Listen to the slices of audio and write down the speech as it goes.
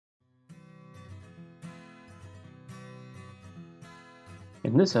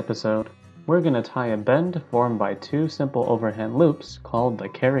In this episode, we're going to tie a bend formed by two simple overhand loops called the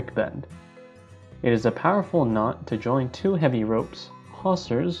Carrick Bend. It is a powerful knot to join two heavy ropes,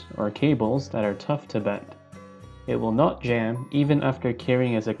 hawsers or cables that are tough to bend. It will not jam even after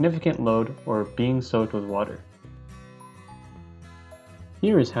carrying a significant load or being soaked with water.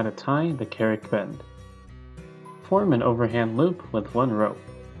 Here is how to tie the Carrick Bend. Form an overhand loop with one rope.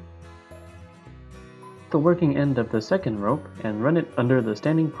 The working end of the second rope and run it under the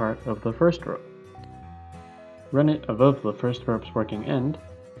standing part of the first rope. Run it above the first rope's working end,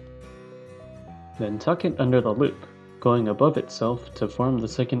 then tuck it under the loop, going above itself to form the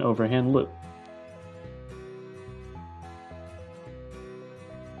second overhand loop.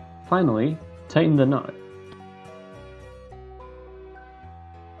 Finally, tighten the knot.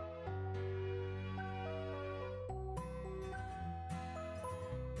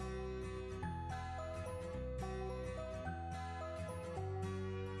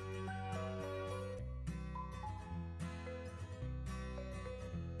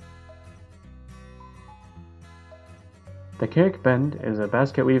 The Carrick Bend is a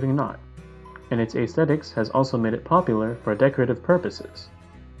basket weaving knot, and its aesthetics has also made it popular for decorative purposes.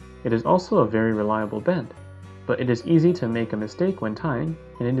 It is also a very reliable bend, but it is easy to make a mistake when tying,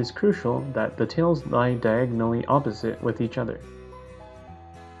 and it is crucial that the tails lie diagonally opposite with each other.